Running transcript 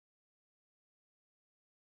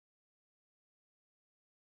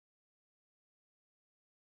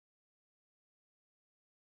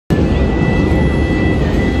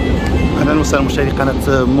السلام مشاهدي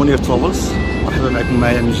قناة منير ترافلز، مرحبا معكم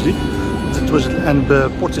معايا من جديد. نتواجد الآن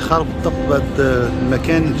ببورتيخال بالضبط بهذا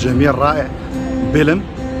المكان الجميل الرائع بيلم.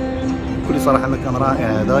 بكل صراحة مكان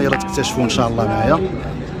رائع هذا، يلا تكتشفوه إن شاء الله معايا.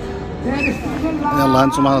 يلا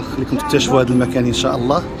أنتم خليكم تكتشفوا هذا المكان إن شاء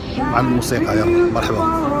الله مع الموسيقى. يلا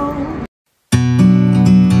مرحبا.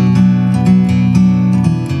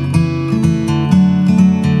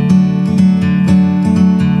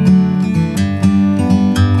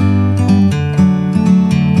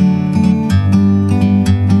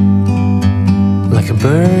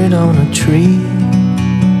 Bird on a tree,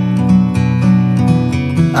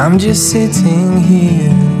 I'm just sitting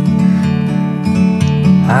here.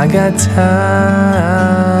 I got time,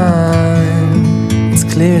 it's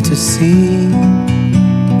clear to see.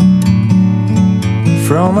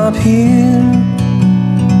 From up here,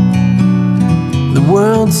 the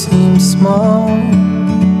world seems small.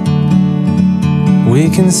 We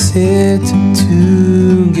can sit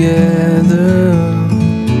together.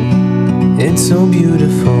 It's so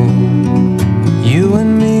beautiful, you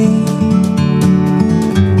and me.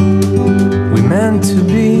 We meant to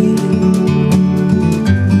be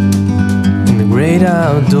in the great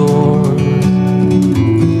outdoors,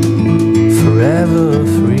 forever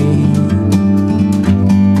free.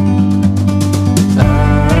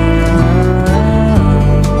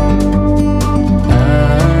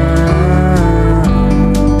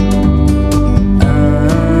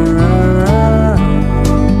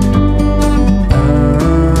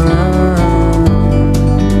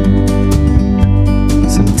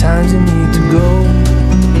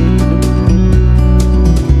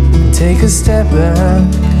 Take a step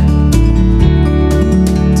back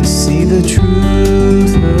to see the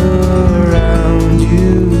truth around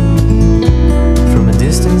you. From a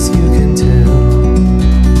distance you can tell.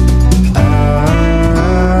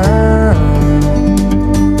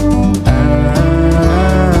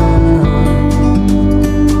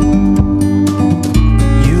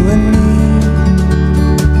 You and me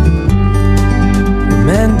were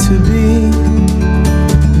meant to be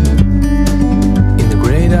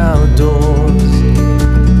outdoors,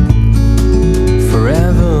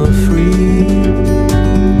 forever free.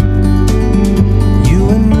 You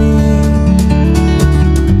and me,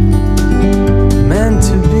 meant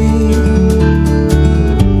to be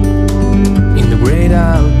in the great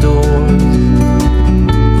outdoors,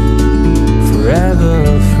 forever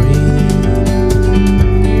free.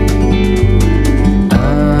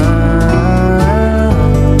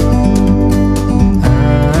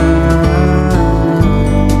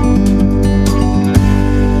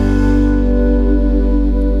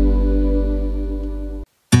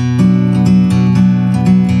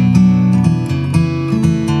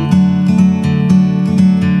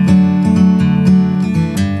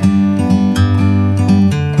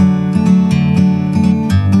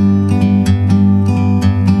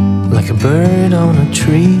 Bird on a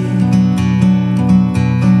tree,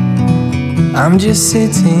 I'm just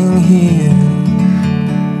sitting here.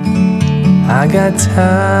 I got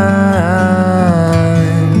time,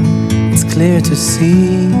 it's clear to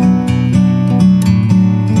see.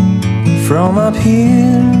 From up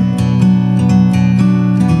here,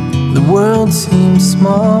 the world seems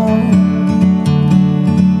small.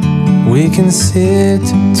 We can sit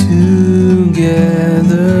together.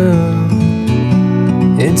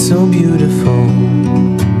 It's so beautiful,